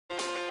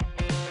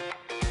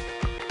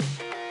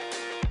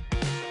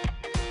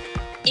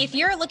If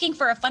you're looking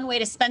for a fun way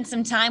to spend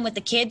some time with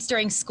the kids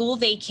during school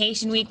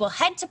vacation week, well,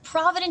 head to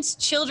Providence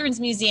Children's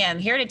Museum.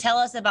 Here to tell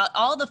us about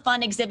all the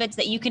fun exhibits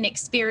that you can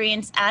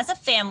experience as a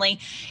family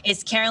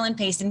is Carolyn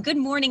Payson. Good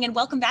morning and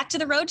welcome back to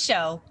the Rhode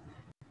Show.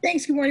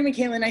 Thanks. Good morning,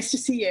 Michaela. Nice to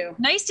see you.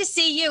 Nice to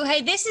see you.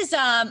 Hey, this is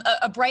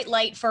a bright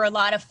light for a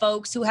lot of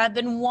folks who have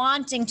been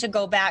wanting to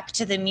go back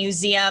to the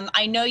museum.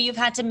 I know you've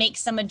had to make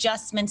some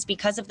adjustments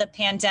because of the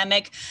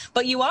pandemic,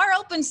 but you are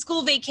open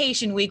school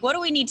vacation week. What do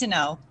we need to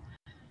know?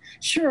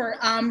 Sure.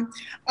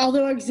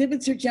 Although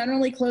exhibits are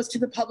generally closed to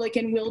the public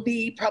and will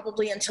be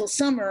probably until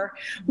summer,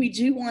 we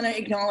do want to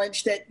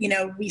acknowledge that,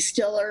 we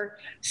still are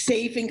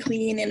safe and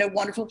clean and a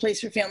wonderful place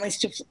for families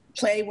to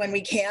play when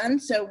we can.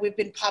 So we've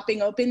been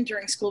popping open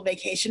during school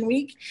vacation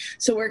week.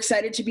 So we're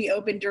excited to be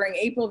open during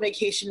April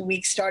vacation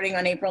week, starting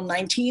on April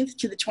 19th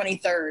to the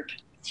 23rd.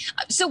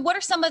 So what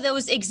are some of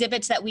those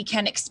exhibits that we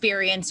can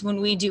experience when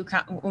we do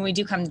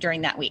come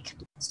during that week?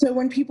 So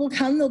when people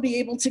come, they'll be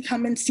able to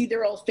come and see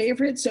their old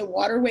favorites. So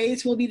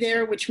waterways will be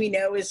there, which we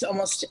know is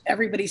almost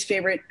everybody's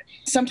favorite.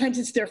 Sometimes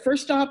it's their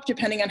first stop,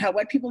 depending on how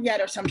wet people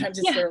get, or sometimes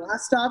it's their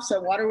last stop.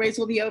 So waterways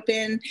will be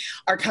open.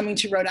 Our Coming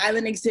to Rhode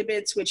Island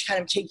exhibits, which kind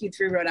of take you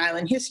through Rhode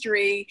Island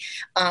history,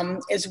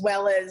 as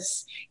well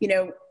as,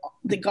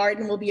 the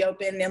garden will be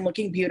open and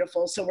looking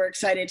beautiful. So we're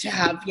excited to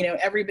have,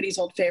 everybody's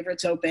old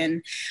favorites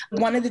open.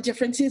 One of the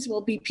differences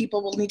will be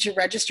people will need to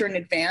register in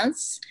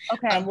advance.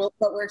 Okay.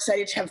 But we're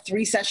excited to have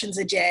 3 sessions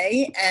a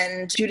day,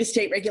 and due to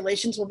state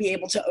regulations, we'll be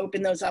able to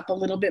open those up a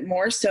little bit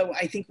more. So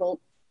I think we'll,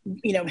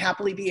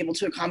 happily be able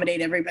to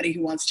accommodate everybody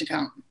who wants to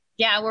come.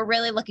 Yeah, we're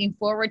really looking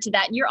forward to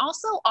that. And you're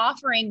also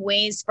offering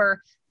ways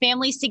for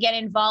families to get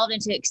involved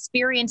and to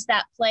experience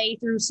that play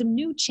through some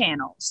new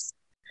channels.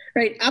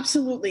 Right,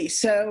 absolutely.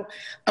 So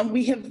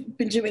we have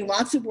been doing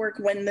lots of work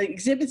when the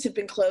exhibits have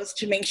been closed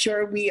to make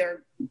sure we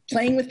are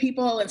playing with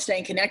people and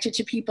staying connected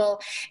to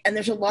people. And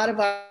there's a lot of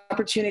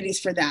opportunities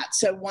for that.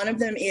 So one of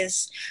them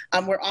is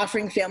we're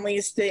offering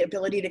families the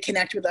ability to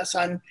connect with us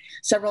on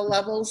several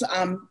levels.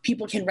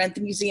 People can rent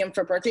the museum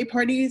for birthday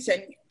parties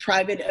and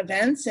private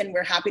events, and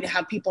we're happy to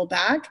have people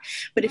back.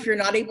 But if you're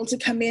not able to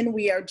come in,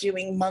 we are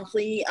doing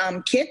monthly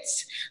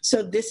kits.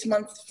 So this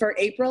month for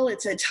April,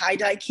 it's a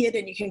tie-dye kit,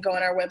 and you can go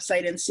on our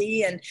website and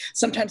see. And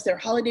sometimes they're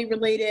holiday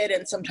related,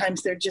 and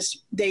sometimes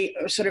they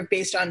are sort of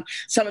based on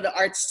some of the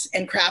arts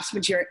and crafts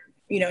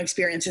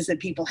experiences that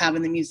people have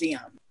in the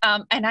museum.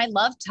 And I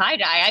love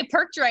tie-dye. I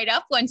perked right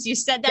up once you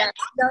said that.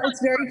 Yeah, no,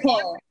 it's very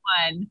cool.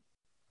 Everyone.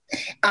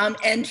 And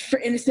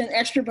it's an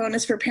extra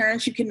bonus for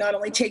parents. You can not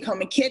only take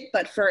home a kit,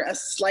 but for a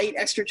slight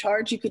extra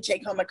charge, you could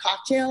take home a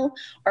cocktail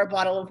or a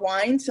bottle of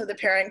wine, so the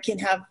parent can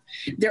have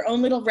their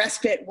own little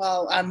respite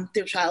while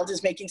their child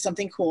is making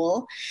something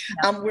cool.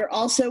 Yeah. We're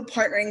also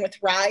partnering with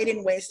RIDE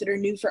in ways that are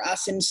new for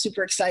us and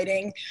super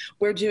exciting.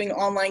 We're doing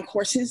online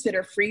courses that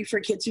are free for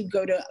kids who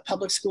go to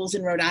public schools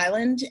in Rhode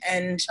Island.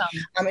 And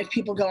if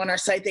people go on our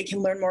site, they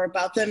can learn more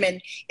about them.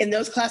 And in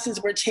those classes,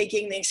 we're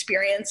taking the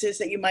experiences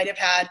that you might have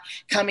had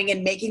coming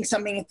and making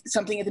something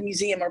at the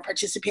museum or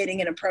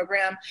participating in a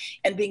program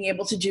and being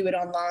able to do it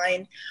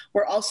online.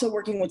 We're also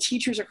working with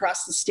teachers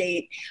across the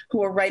state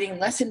who are writing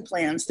lesson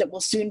plans that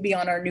will soon be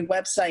on our new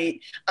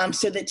website,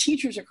 so that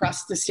teachers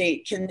across the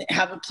state can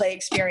have a play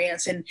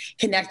experience and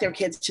connect their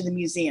kids to the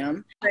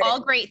museum.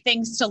 All great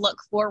things to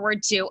look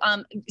forward to.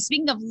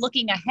 Speaking of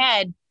looking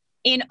ahead,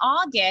 in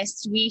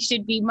August, we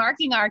should be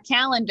marking our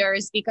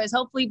calendars because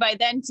hopefully by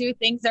then too,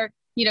 things are,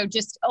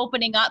 just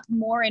opening up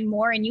more and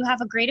more, and you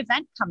have a great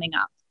event coming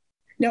up.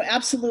 No,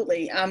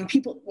 absolutely.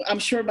 I'm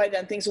sure by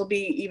then things will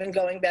be even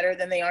going better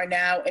than they are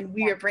now. And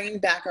we are bringing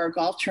back our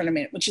golf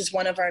tournament, which is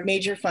one of our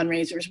major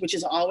fundraisers, which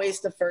is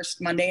always the first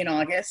Monday in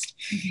August.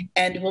 Mm-hmm.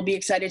 And we'll be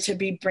excited to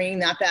be bringing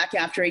that back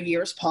after a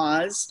year's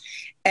pause.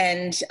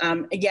 And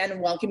again,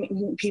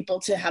 welcoming people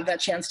to have that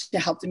chance to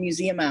help the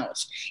museum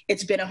out.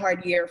 It's been a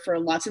hard year for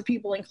lots of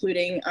people,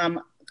 including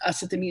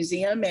us at the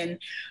museum, and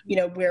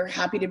we're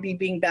happy to be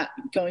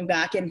going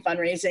back and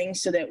fundraising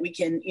so that we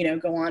can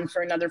go on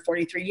for another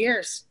 43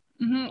 years.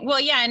 Mm-hmm. Well,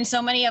 yeah, and so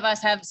many of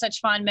us have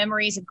such fond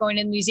memories of going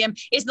to the museum.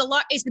 Is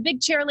the big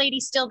chair lady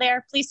still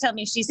there? Please tell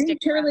me she's. The big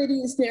chair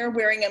lady is there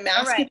wearing a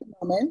mask at the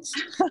moment.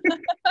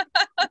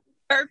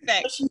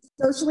 Perfect. She's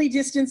socially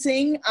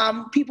distancing.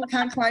 People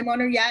can't climb on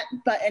her yet,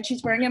 and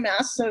she's wearing a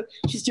mask, so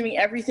she's doing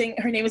everything.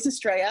 Her name is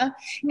Estrella,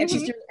 and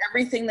she's doing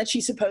everything that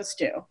she's supposed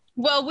to.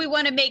 Well, we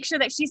want to make sure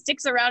that she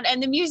sticks around,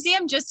 and the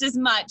museum just as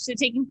much. So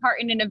taking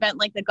part in an event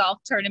like the golf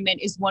tournament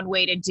is one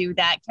way to do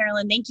that.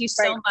 Carolyn, thank you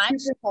so much.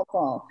 Super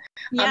helpful.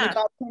 Yeah. The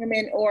golf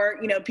tournament, or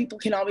people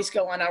can always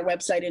go on our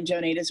website and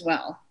donate as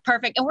well.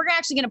 Perfect. And we're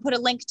actually going to put a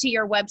link to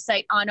your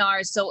website on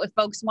ours. So if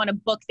folks want to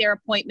book their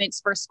appointments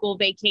for school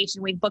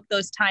vacation, we book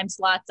those time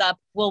slots up.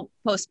 We'll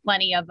post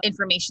plenty of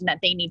information that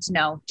they need to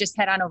know. Just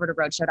head on over to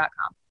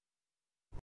rhodeshow.com.